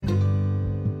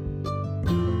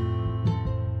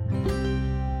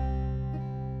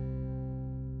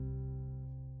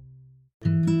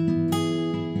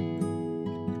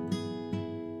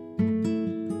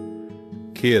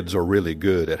Kids are really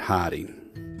good at hiding.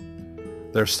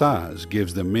 Their size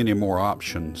gives them many more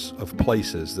options of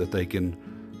places that they can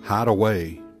hide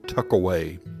away, tuck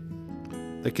away.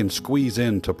 They can squeeze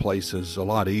into places a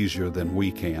lot easier than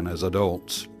we can as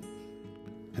adults,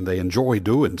 and they enjoy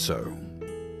doing so.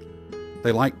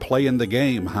 They like playing the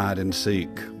game hide and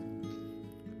seek.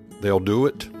 They'll do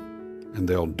it, and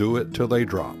they'll do it till they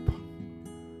drop.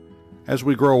 As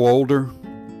we grow older,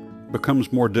 it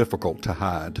becomes more difficult to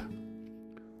hide.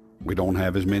 We don't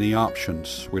have as many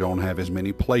options. We don't have as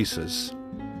many places.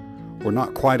 We're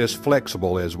not quite as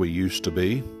flexible as we used to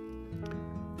be.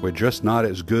 We're just not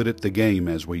as good at the game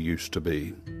as we used to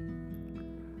be.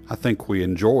 I think we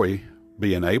enjoy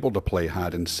being able to play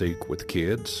hide and seek with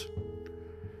kids.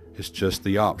 It's just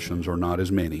the options are not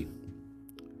as many.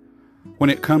 When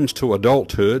it comes to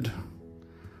adulthood,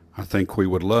 I think we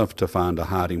would love to find a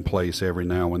hiding place every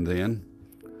now and then.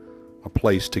 A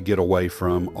place to get away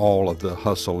from all of the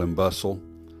hustle and bustle.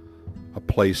 A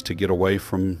place to get away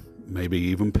from maybe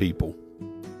even people.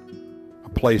 A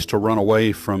place to run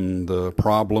away from the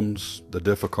problems, the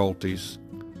difficulties.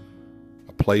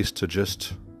 A place to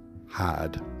just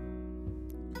hide.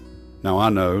 Now I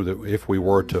know that if we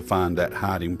were to find that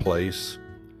hiding place,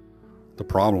 the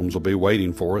problems will be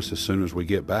waiting for us as soon as we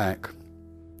get back.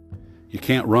 You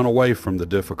can't run away from the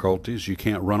difficulties. You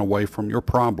can't run away from your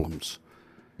problems.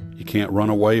 You can't run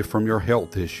away from your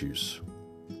health issues.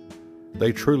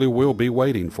 They truly will be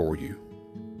waiting for you.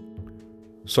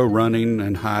 So running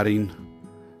and hiding,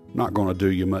 not going to do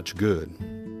you much good.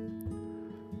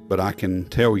 But I can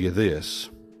tell you this,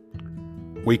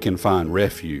 we can find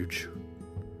refuge.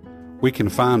 We can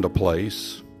find a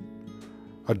place,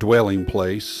 a dwelling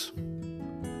place,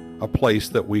 a place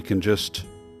that we can just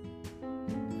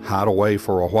hide away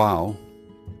for a while,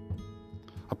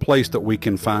 a place that we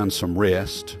can find some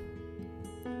rest,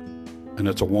 and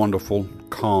it's a wonderful,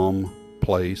 calm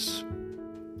place.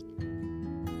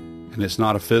 And it's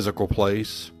not a physical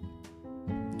place,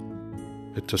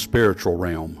 it's a spiritual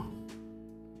realm.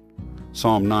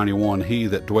 Psalm 91, He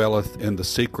that dwelleth in the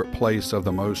secret place of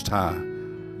the Most High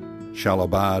shall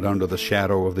abide under the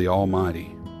shadow of the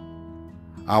Almighty.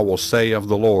 I will say of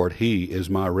the Lord, He is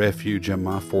my refuge and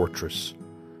my fortress,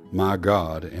 my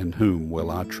God, in whom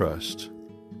will I trust.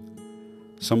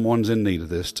 Someone's in need of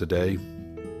this today.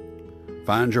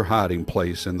 Find your hiding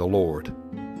place in the Lord.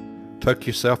 Tuck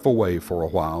yourself away for a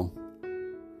while,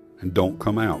 and don't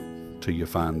come out till you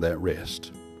find that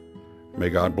rest. May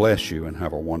God bless you and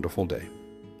have a wonderful day.